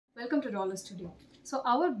Welcome to Rawlas Studio. So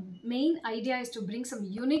our main idea is to bring some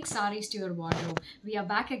unique sarees to your wardrobe. We are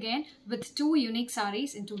back again with two unique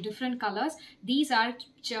sarees in two different colors. These are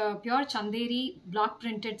pure Chanderi block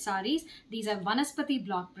printed sarees. These are Vanaspati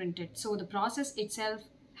block printed. So the process itself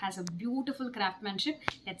has a beautiful craftsmanship.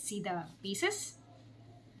 Let's see the pieces.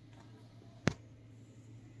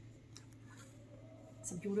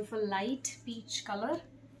 It's a beautiful light peach color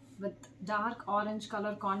with dark orange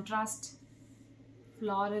color contrast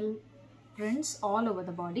floral prints all over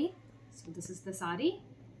the body. So this is the saree.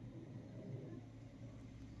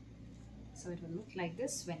 So it will look like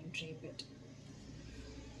this when you drape it.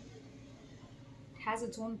 It has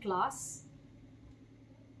its own class.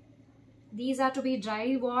 These are to be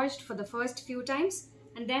dry washed for the first few times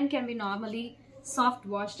and then can be normally soft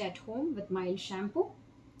washed at home with mild shampoo.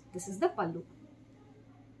 This is the pallu.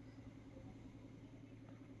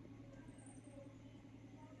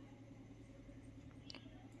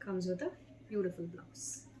 Comes with a beautiful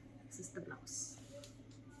blouse. This is the blouse.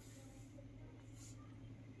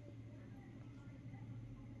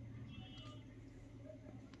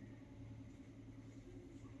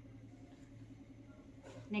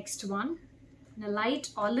 Next one, in a light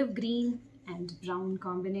olive green and brown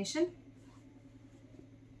combination.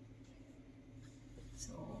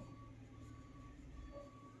 So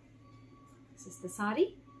this is the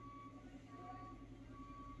saree.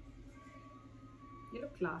 You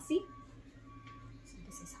look classy. So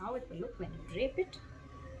this is how it will look when you drape it.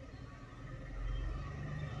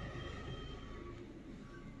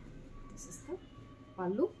 This is the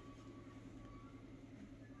pallu.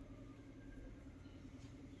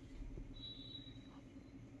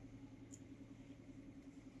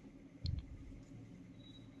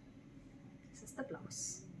 This is the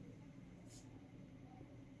blouse.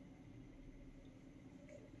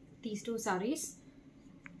 These two sarees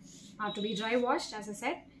are to be dry washed, as I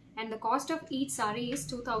said, and the cost of each saree is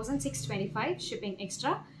 2,625, shipping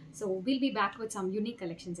extra. So we'll be back with some unique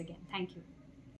collections again. Thank you.